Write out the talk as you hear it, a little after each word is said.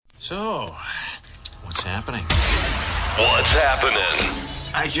So, what's happening? What's happening?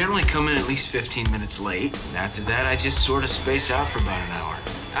 I generally come in at least 15 minutes late. After that, I just sort of space out for about an hour.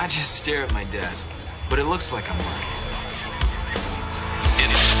 I just stare at my desk, but it looks like I'm working.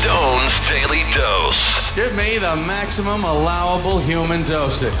 It's Stone's Daily Dose. Give me the maximum allowable human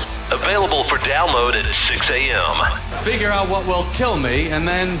dosage. Available for download at 6 a.m. Figure out what will kill me and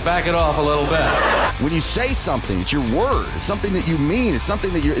then back it off a little bit. When you say something, it's your word. It's something that you mean. It's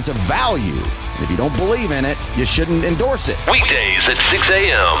something that it's a value. And if you don't believe in it, you shouldn't endorse it. Weekdays at 6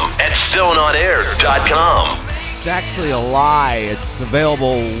 a.m. at StoneOnAir.com. It's actually a lie. It's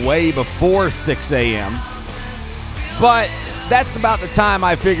available way before 6 a.m. But that's about the time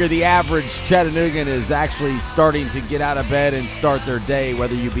I figure the average Chattanoogan is actually starting to get out of bed and start their day,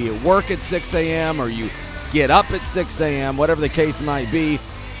 whether you be at work at 6 a.m. or you get up at 6 a.m., whatever the case might be.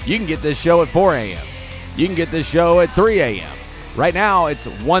 You can get this show at 4 a.m. You can get this show at 3 a.m. Right now, it's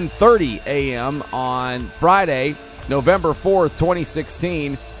 1:30 a.m. on Friday, November 4th,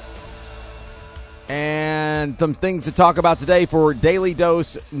 2016. And some things to talk about today for Daily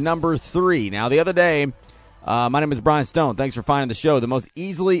Dose number 3. Now, the other day, my name is Brian Stone. Thanks for finding the show. The most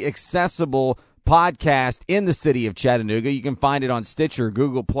easily accessible podcast in the city of Chattanooga. You can find it on Stitcher,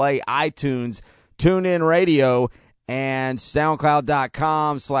 Google Play, iTunes, TuneIn Radio, and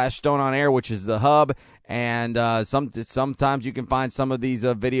SoundCloud.com/StoneOnAir, which is the hub. And sometimes you can find some of these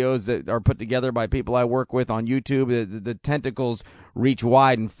videos that are put together by people I work with on YouTube. The tentacles reach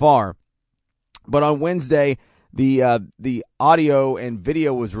wide and far. But on Wednesday, the audio and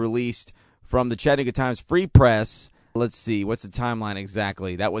video was released from the Chattanooga Times Free Press. Let's see, what's the timeline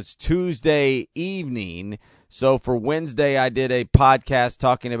exactly? That was Tuesday evening. So for Wednesday, I did a podcast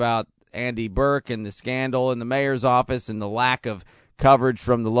talking about Andy Burke and the scandal in the mayor's office and the lack of coverage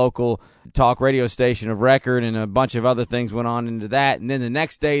from the local talk radio station of record, and a bunch of other things went on into that. And then the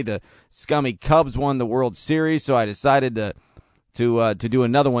next day, the scummy Cubs won the World Series, so I decided to do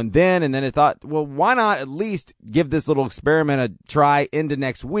another one then. And then I thought, well, why not at least give this little experiment a try into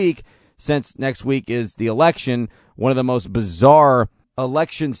next week, since next week is the election, one of the most bizarre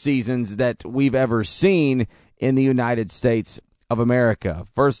election seasons that we've ever seen in the United States of America.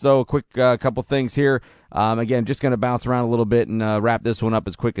 First, though, a quick couple things here. Again, just going to bounce around a little bit and wrap this one up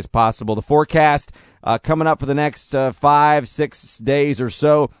as quick as possible. The forecast coming up for the next 5-6 days or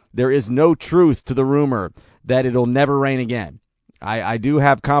so, there is no truth to the rumor that it'll never rain again. I do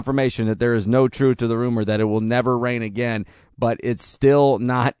have confirmation that there is no truth to the rumor that it will never rain again, but it's still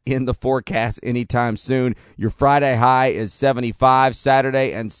not in the forecast anytime soon. Your Friday high is 75.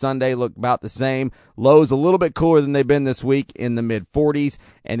 Saturday and Sunday look about the same. Lows a little bit cooler than they've been this week in the mid-40s.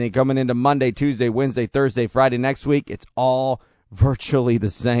 And then coming into Monday, Tuesday, Wednesday, Thursday, Friday next week, it's all virtually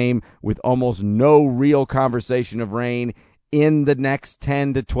the same, with almost no real conversation of rain in the next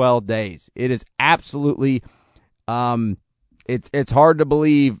 10 to 12 days. It is absolutely It's hard to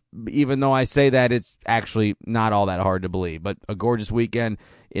believe, even though I say that, it's actually not all that hard to believe. But a gorgeous weekend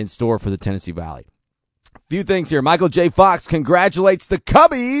in store for the Tennessee Valley. A few things here. Michael J. Fox congratulates the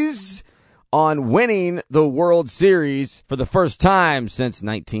Cubbies on winning the World Series for the first time since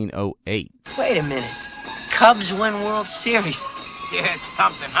 1908. Wait a minute. Cubs win World Series. Yeah, it's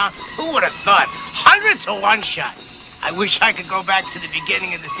something, huh? Who would have thought? 100 to 1 shot. I wish I could go back to the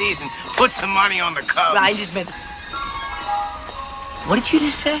beginning of the season, put some money on the Cubs. I just meant... What did you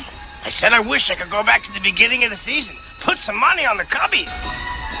just say? I said I wish I could go back to the beginning of the season, put some money on the Cubbies.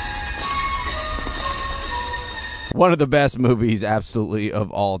 One of the best movies, absolutely, of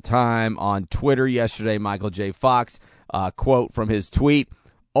all time. On Twitter yesterday, Michael J. Fox, quote from his tweet,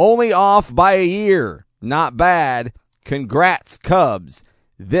 "Only off by a year. Not bad. Congrats, Cubs.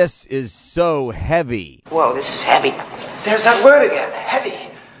 This is so heavy." Whoa, this is heavy. There's that word again, heavy.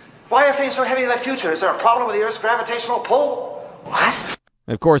 Why are things so heavy in the future? Is there a problem with the Earth's gravitational pull? What?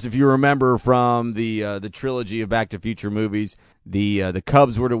 Of course, if you remember from the trilogy of Back to Future movies, the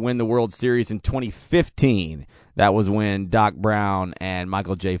Cubs were to win the World Series in 2015. That was when Doc Brown and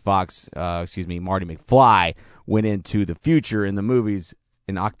Michael J. Fox, Marty McFly, went into the future in the movies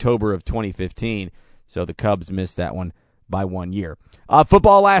in October of 2015. So the Cubs missed that one by 1 year.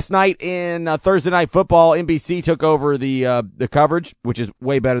 Football last night in Thursday Night Football, NBC took over the coverage, which is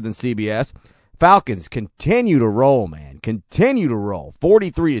way better than CBS. Falcons continue to roll, man. Continue to roll.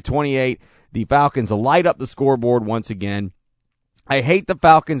 43-28. The Falcons light up the scoreboard once again. I hate the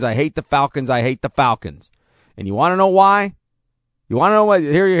Falcons. I hate the Falcons. I hate the Falcons. And you want to know why? You want to know what?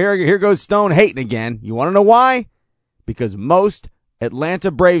 Here goes Stone hating again. You want to know why? Because most Atlanta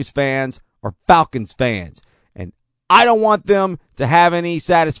Braves fans are Falcons fans. And I don't want them to have any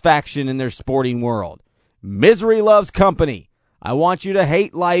satisfaction in their sporting world. Misery loves company. I want you to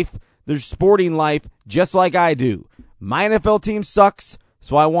hate life, their sporting life, just like I do. My NFL team sucks,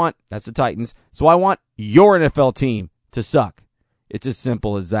 so that's the Titans, so I want your NFL team to suck. It's as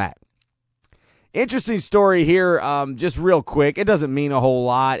simple as that. Interesting story here, just real quick. It doesn't mean a whole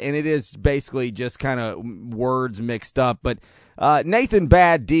lot, and it is basically just kind of words mixed up. But Nathan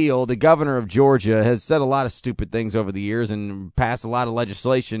Bad Deal, the governor of Georgia, has said a lot of stupid things over the years and passed a lot of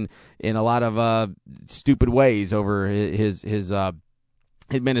legislation in a lot of stupid ways over his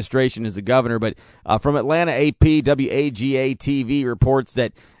administration as a governor. But from Atlanta AP, WAGA TV reports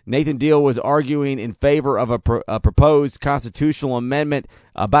that Nathan Deal was arguing in favor of a proposed constitutional amendment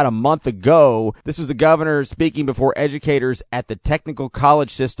about a month ago. This was the governor speaking before educators at the Technical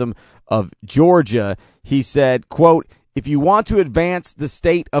College System of Georgia. He said, quote, "If you want to advance the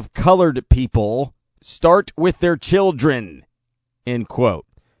state of colored people, start with their children," end quote.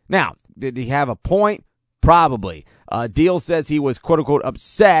 Now, did he have a point? Probably. Deal says he was, quote unquote,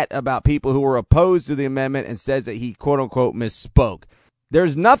 upset about people who were opposed to the amendment and says that he, quote unquote, misspoke.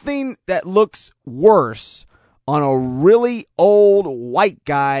 There's nothing that looks worse on a really old white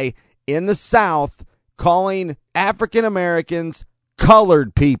guy in the South calling African Americans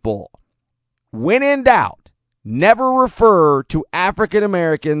colored people. When in doubt, never refer to African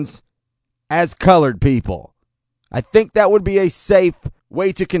Americans as colored people. I think that would be a safe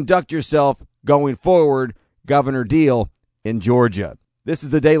way to conduct yourself going forward, Governor Deal in Georgia. This is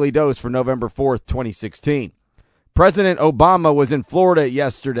the Daily Dose for November 4th, 2016. President Obama was in Florida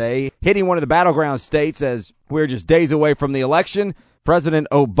yesterday, hitting one of the battleground states as we're just days away from the election. President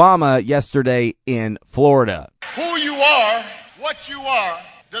Obama yesterday in Florida. Who you are, what you are,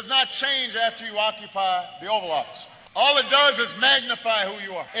 does not change after you occupy the Oval Office. All it does is magnify who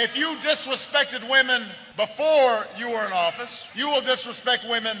you are. If you disrespected women before you were in office, you will disrespect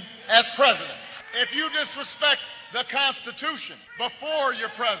women as president. If you disrespect the Constitution before you're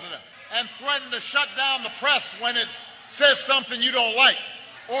president and threaten to shut down the press when it says something you don't like,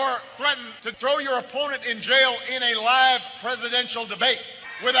 or threaten to throw your opponent in jail in a live presidential debate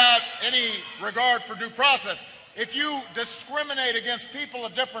without any regard for due process, if you discriminate against people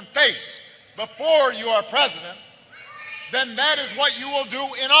of different faiths before you are president, then that is what you will do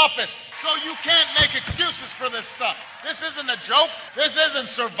in office. So you can't make excuses for this stuff. This isn't a joke. This isn't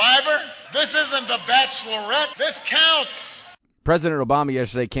Survivor. This isn't The Bachelorette. This counts. President Obama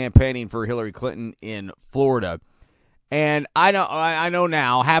yesterday campaigning for Hillary Clinton in Florida. And I know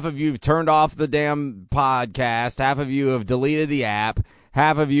now half of you have turned off the damn podcast. Half of you have deleted the app.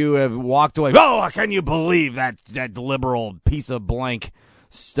 Half of you have walked away. Oh, can you believe that liberal piece of blank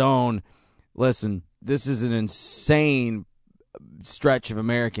stone? Listen, this is an insane stretch of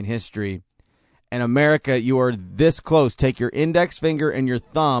American history. And America, you are this close. Take your index finger and your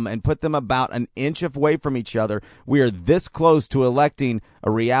thumb and put them about an inch away from each other. We are this close to electing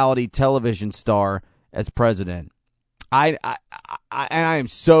a reality television star as president. I am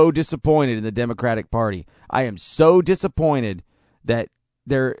so disappointed in the Democratic Party. I am so disappointed that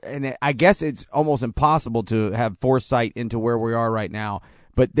and I guess it's almost impossible to have foresight into where we are right now,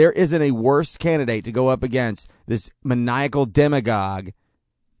 but there isn't a worse candidate to go up against this maniacal demagogue,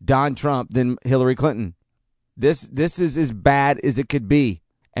 Don Trump, than Hillary Clinton. This is as bad as it could be.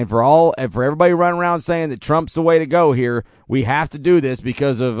 And for everybody running around saying that Trump's the way to go here, we have to do this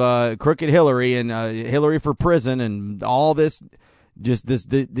because of crooked Hillary and Hillary for prison and all this, just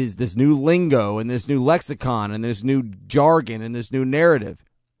this new lingo and this new lexicon and this new jargon and this new narrative.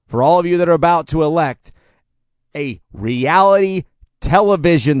 For all of you that are about to elect a reality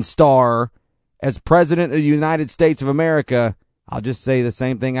television star as president of the United States of America, I'll just say the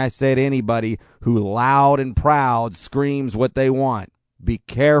same thing I say to anybody who loud and proud screams what they want. Be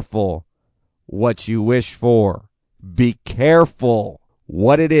careful what you wish for. Be careful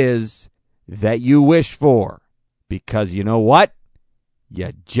what it is that you wish for. Because you know what?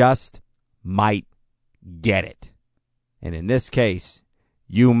 You just might get it. And in this case,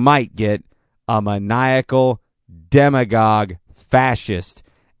 you might get a maniacal demagogue fascist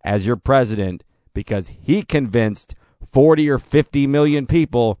as your president because he convinced 40 or 50 million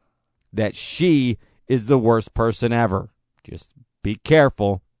people that she is the worst person ever. Just be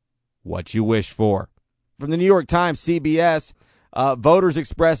careful what you wish for. From the New York Times, CBS, voters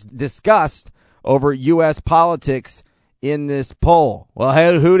expressed disgust over U.S. politics in this poll.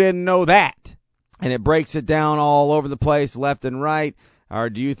 Well, who didn't know that? And it breaks it down all over the place, left and right. Or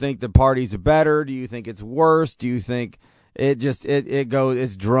do you think the parties are better? Do you think it's worse? Do you think it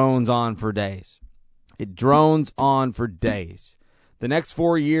drones on for days? It drones on for days. The next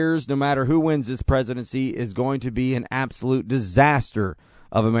 4 years, no matter who wins this presidency, is going to be an absolute disaster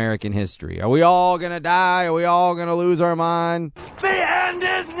of American history. Are we all going to die? Are we all going to lose our mind? The end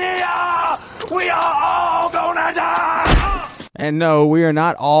is near! We are all gonna die! And no, we are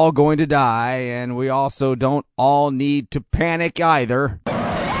not all going to die, and we also don't all need to panic either. Everybody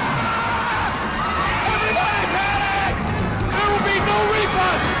panic! There will be no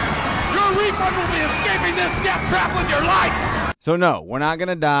refund! Your refund will be escaping this death trap with your life! So no, we're not going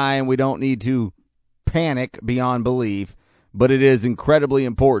to die, and we don't need to panic beyond belief, but it is incredibly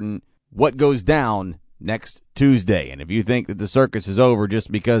important what goes down next Tuesday. And if you think that the circus is over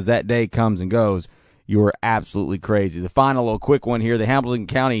just because that day comes and goes, you are absolutely crazy. The final little quick one here, the Hamilton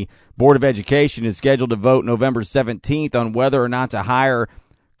County Board of Education is scheduled to vote November 17th on whether or not to hire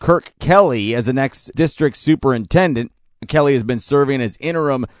Kirk Kelly as the next district superintendent. Kelly has been serving as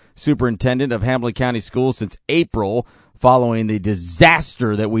interim superintendent of Hamilton County Schools since April, following the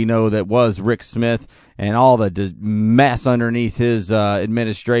disaster that we know that was Rick Smith and all the mess underneath his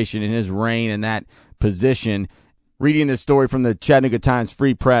administration and his reign in that position. Reading this story from the Chattanooga Times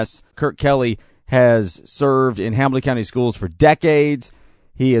Free Press, Kirk Kelly has served in Hamilton County Schools for decades.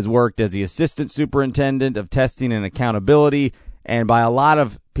 He has worked as the assistant superintendent of testing and accountability, and by a lot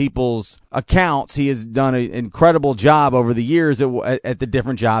of people's accounts, he has done an incredible job over the years at the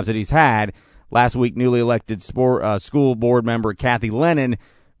different jobs that he's had. Last week, newly elected school board member Kathy Lennon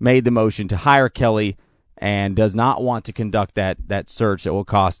made the motion to hire Kelly and does not want to conduct that search that will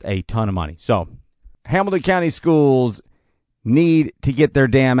cost a ton of money. So Hamilton County Schools need to get their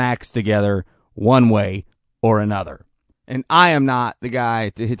damn acts together one way or another. And I am not the guy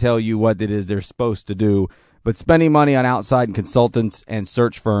to tell you what it is they're supposed to do, but spending money on outside consultants and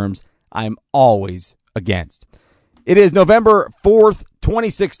search firms, I'm always against. It is November 4th,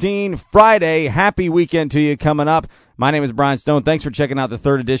 2016, Friday. Happy weekend to you coming up. My name is Brian Stone. Thanks for checking out the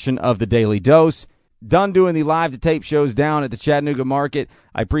third edition of the Daily Dose. Done doing the live-to-tape shows down at the Chattanooga Market.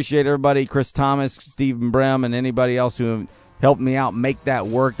 I appreciate everybody, Chris Thomas, Stephen Brem, and anybody else who helped me out make that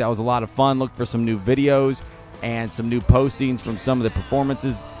work. That was a lot of fun. Look for some new videos and some new postings from some of the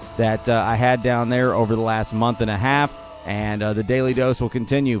performances that I had down there over the last month and a half. And the Daily Dose will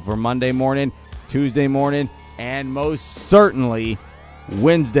continue for Monday morning, Tuesday morning, and most certainly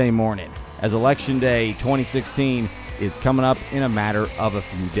Wednesday morning, as Election Day 2016 is coming up in a matter of a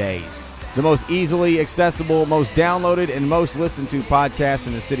few days. The most easily accessible, most downloaded, and most listened to podcast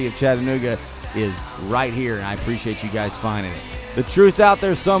in the city of Chattanooga is right here, and I appreciate you guys finding it. The truth's out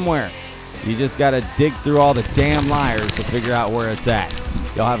there somewhere. You just got to dig through all the damn liars to figure out where it's at.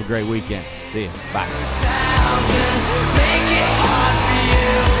 Y'all have a great weekend. See ya. Bye.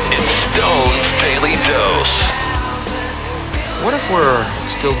 It's Stone's Daily Dose. What if we're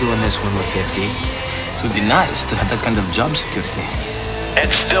still doing this when we're 50? It would be nice to have that kind of job security. At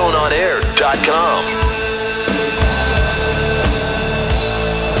StoneOnAir.com.